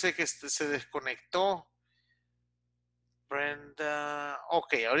 pero parece que se desconectó. Brenda.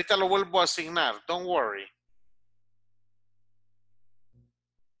 Ok, ahorita lo vuelvo a asignar. Don't worry.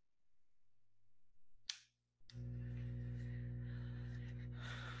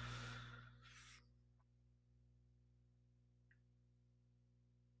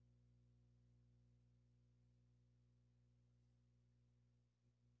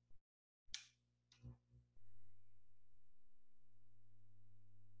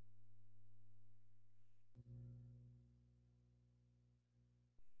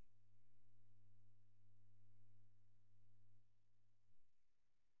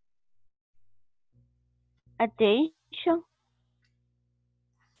 Attention.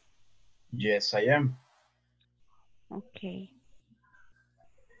 Yes, I am. Okay.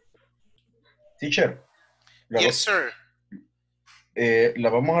 Teacher, Yes, sir. la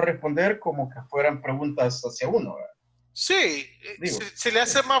vamos a responder como que fueran preguntas hacia uno, ¿verdad? Sí, Digo. se le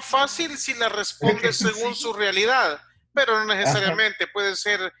hace más fácil si la responde según su realidad, pero no necesariamente. Puede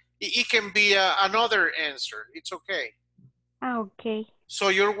ser, it can be another answer. It's okay. Okay. So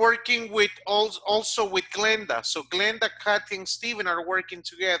you're working with also with Glenda. So Glenda, Kathy, and Steven are working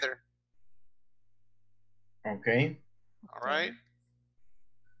together. Okay. All right.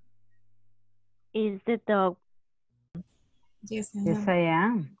 Is the dog? Yes, I Yes, am. I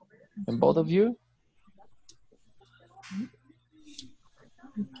am. And both of you?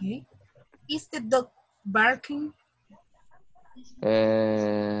 Okay. Is the dog barking?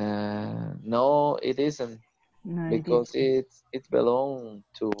 No, it isn't. No, Because it belongs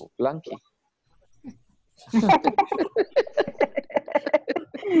to Blanky.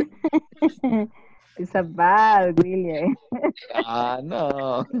 It's a bad, William. Ah,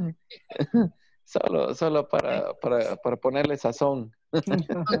 no. Solo para ponerle sazón.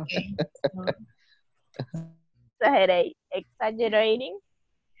 Okay. Exaggerating?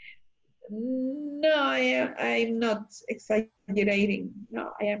 No, I'm not exaggerating.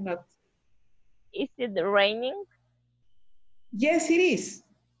 No, I am not. Is it raining? Yes, it is.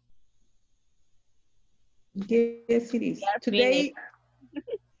 Yes, it is. Today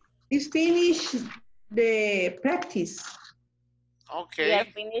is finished the practice. Okay. We are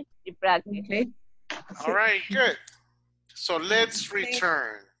finished the practice. Okay. All right, good. So let's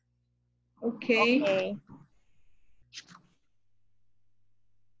return. Okay. Okay.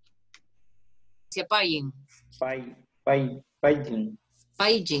 Se apaguen. Paging.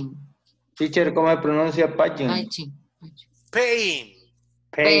 Paging. Teacher, ¿cómo se pronuncia paging? Paging. Pain.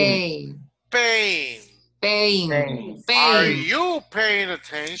 Pain. Pain. Pain. Are Pain. you paying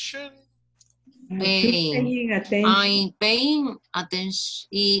attention? Pain. Paying attention. I'm paying attention.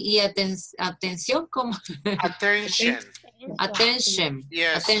 Y atención, ¿cómo? Attention. Attention.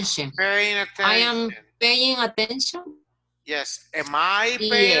 Yes. Attention. Paying attention. I am paying attention. Yes. Am I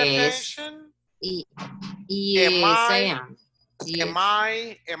paying Yes. attention? Yes, I am. Yes. Am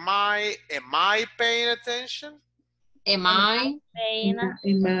I paying attention? Am I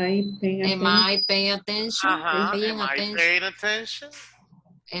Am I paying attention? Am I paying attention? Paying Am I attention? paying attention?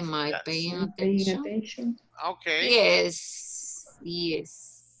 Am I Yes. paying Paying attention? attention. Okay. Yes. Yes.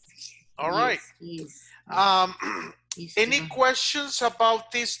 All right. Yes. Any questions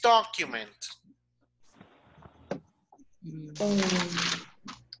about this document?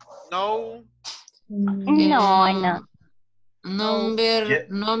 No? No.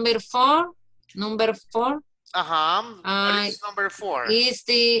 Number four. What is number 4? Is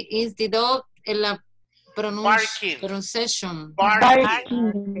the dog la Barking. pronunciation?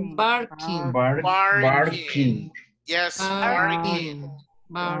 Barking. Barking. Yes, Barking.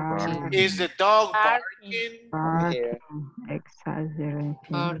 Is the dog barking? Yeah. Exaggerating.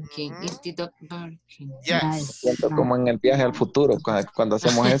 Barking. Is the dog barking? Yes. Siento como en el viaje al futuro cuando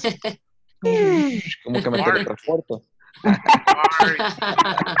hacemos eso. Como que me teletransporto.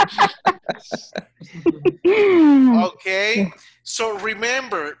 Okay, so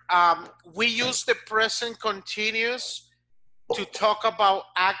remember, we use the present continuous to talk about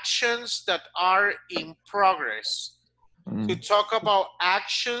actions that are in progress, to talk about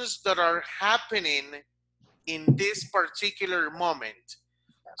actions that are happening in this particular moment.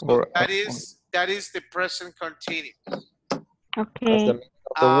 So that is the present continuous. Okay.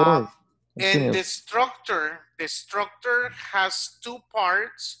 And the structure has 2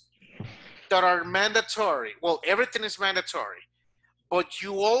 parts that are mandatory. Well, everything is mandatory, but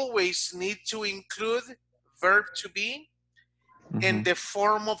you always need to include verb to be and the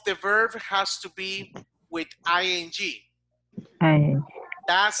form of the verb has to be with ing.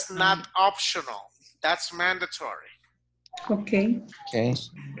 That's not optional. That's mandatory. Okay. Okay.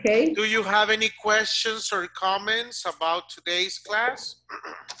 Okay. Do you have any questions or comments about today's class?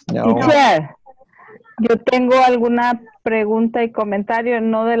 No. Teacher, yo tengo alguna pregunta y comentario,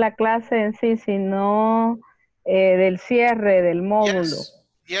 no de la clase en sí, sino del cierre del módulo.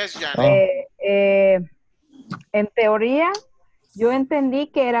 Yes, Janet. En teoría, yo entendí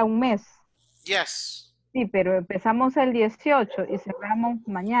que era un mes. Yes. Sí, pero empezamos el 18 y cerramos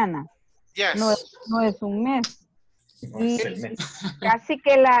mañana. Yes. No es un mes. No Y es el mes. casi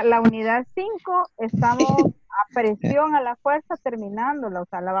que la unidad 5 estamos a presión, a la fuerza, terminándola. O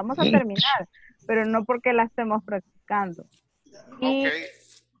sea, la vamos a terminar, pero no porque la estemos practicando. Y Okay.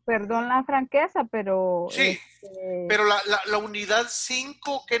 perdón la franqueza, pero... Sí, pero la unidad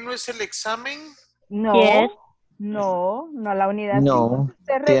 5, ¿qué no es el examen? No, Yes. no, la unidad 5 No.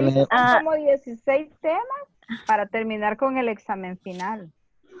 se revisa Tiene. como 16 temas para terminar con el examen final.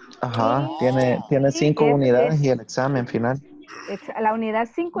 Ajá. Y- Tiene 5 es- unidades y el examen final. La unidad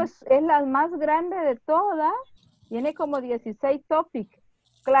 5 es la más grande de todas. Tiene como 16 topics.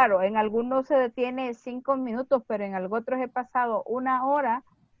 Claro, en algunos se detiene 5 minutos, pero en otros he pasado 1 hora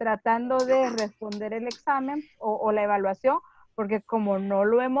tratando de responder el examen o la evaluación, porque como no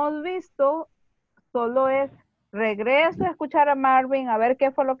lo hemos visto, solo es regreso a escuchar a Marvin, a ver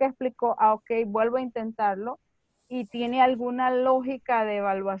qué fue lo que explicó. Ok, vuelvo a intentarlo. Y tiene alguna lógica de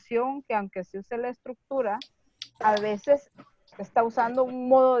evaluación que aunque se use la estructura, a veces está usando un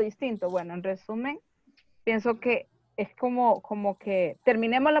modo distinto. Bueno, en resumen, pienso que es como que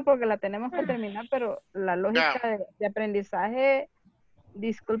terminémosla porque la tenemos que terminar, pero la lógica de aprendizaje,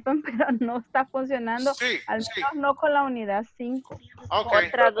 disculpen, pero no está funcionando, al menos no con la unidad 5. Okay.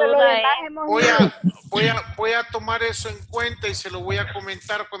 Otra duda es, Voy a tomar eso en cuenta y se lo voy a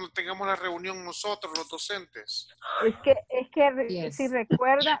comentar cuando tengamos la reunión nosotros, los docentes. Es que si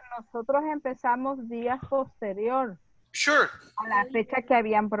recuerda, nosotros empezamos días posterior a la fecha que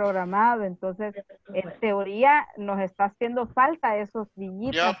habían programado, entonces en teoría nos está haciendo falta esos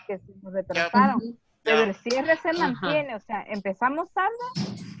dillitas que se nos retrasaron, pero el cierre se mantiene, o sea, empezamos tarde,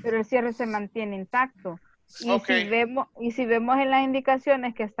 pero el cierre se mantiene intacto. Y si vemos en las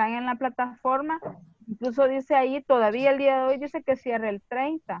indicaciones que están en la plataforma, incluso dice ahí, todavía el día de hoy dice que cierra el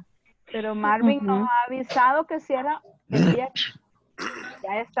 30, pero Marvin nos ha avisado que cierra el día.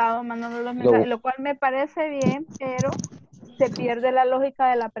 Ya he estado mandando los mensajes, lo cual me parece bien, pero se pierde la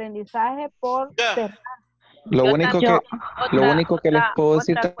lógica del aprendizaje por cerrar. Lo único que les puedo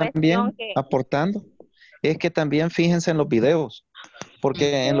decir también, aportando, es que también fíjense en los videos,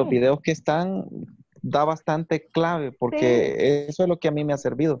 porque en los videos que están, da bastante clave, porque eso es lo que a mí me ha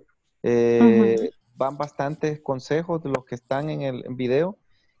servido. Van bastantes consejos de los que están en el video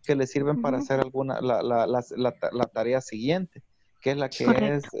que les sirven para hacer la tarea siguiente, que es la que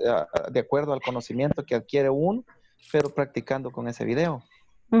es de acuerdo al conocimiento que adquiere uno, pero practicando con ese video.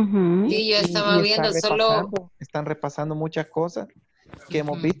 Sí, yo estaba viendo, están repasando muchas cosas que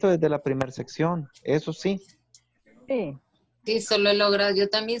hemos visto desde la primera sección, eso sí. Sí, yo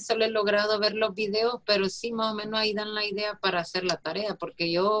también solo he logrado ver los videos, pero sí, más o menos ahí dan la idea para hacer la tarea,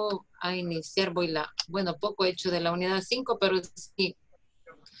 porque yo a iniciar poco he hecho de la unidad 5, pero sí,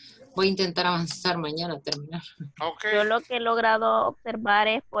 voy a intentar avanzar mañana a terminar. Yo lo que he logrado observar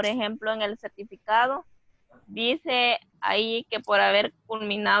es, por ejemplo, en el certificado, dice ahí que por haber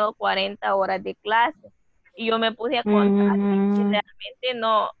culminado 40 horas de clase, y yo me puse a contar y realmente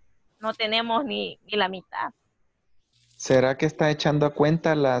no tenemos ni la mitad. ¿Será que está echando a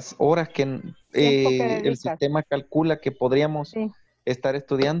cuenta las horas que el sistema calcula que podríamos estar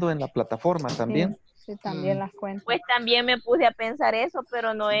estudiando en la plataforma también? Sí, también las cuentas. Pues también me puse a pensar eso,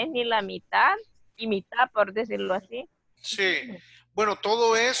 pero no es ni la mitad y mitad, por decirlo así. Sí, bueno,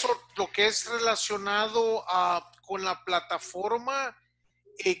 todo eso, lo que es relacionado con la plataforma,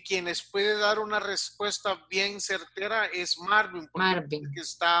 quienes puede dar una respuesta bien certera es Marvin, porque que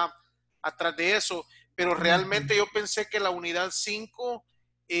está atrás de eso, pero realmente yo pensé que la unidad 5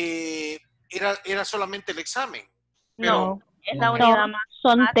 era solamente el examen. Pero, no, es la unidad más.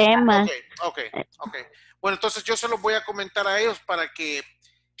 Son temas. Okay. Bueno, entonces yo se los voy a comentar a ellos para que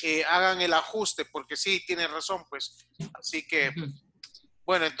hagan el ajuste, porque sí, tienen razón, pues. Así que,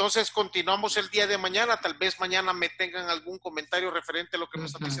 bueno, entonces continuamos el día de mañana. Tal vez mañana me tengan algún comentario referente a lo que me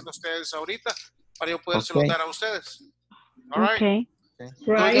están diciendo ustedes ahorita, para yo podérselo dar a ustedes. All right.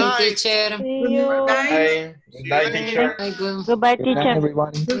 Good night, teacher. Good night. Good night, teacher. Goodbye, teacher.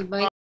 Everybody. Goodbye.